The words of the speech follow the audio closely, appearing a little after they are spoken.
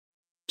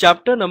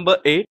Chapter number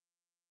 8,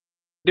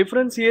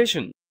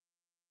 Differentiation.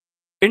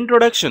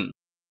 Introduction.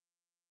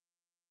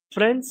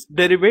 Friends,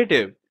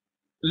 derivative,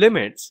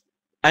 limits,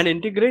 and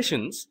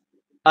integrations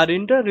are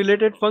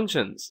interrelated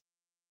functions.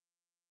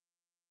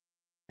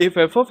 If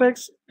f of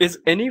x is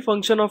any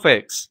function of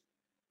x,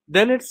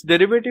 then its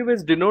derivative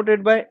is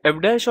denoted by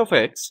f dash of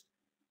x,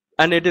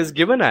 and it is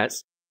given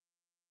as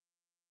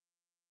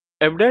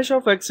f dash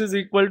of x is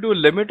equal to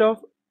limit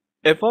of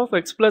f of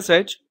x plus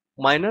h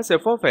minus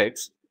f of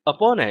x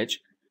upon h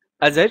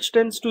as h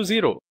tends to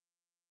 0.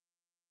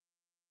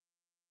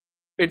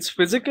 Its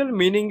physical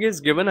meaning is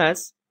given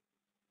as,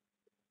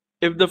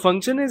 if the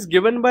function is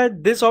given by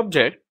this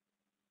object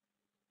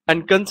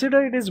and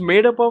consider it is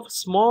made up of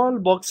small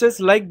boxes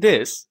like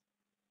this,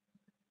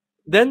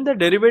 then the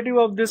derivative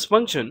of this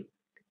function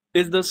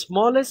is the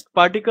smallest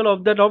particle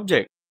of that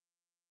object.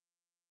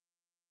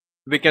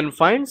 We can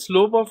find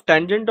slope of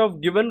tangent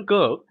of given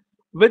curve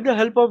with the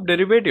help of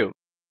derivative.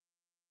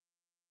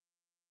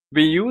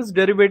 We use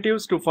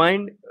derivatives to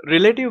find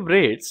relative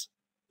rates,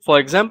 for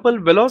example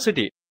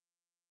velocity.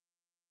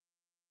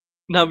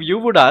 Now you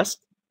would ask,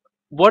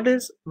 what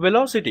is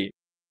velocity?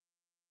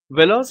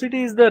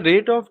 Velocity is the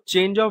rate of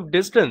change of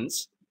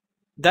distance,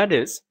 that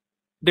is,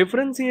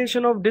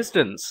 differentiation of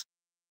distance.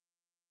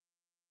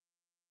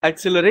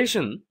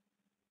 Acceleration,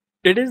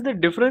 it is the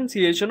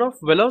differentiation of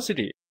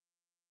velocity.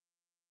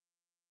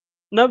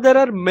 Now there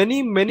are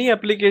many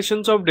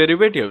applications of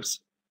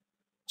derivatives.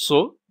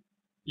 So,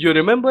 you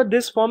remember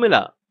this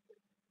formula.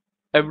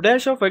 F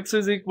dash of x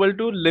is equal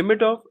to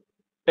limit of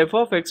f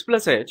of x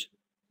plus h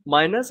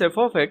minus f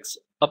of x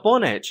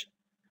upon h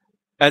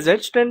as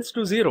h tends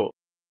to 0.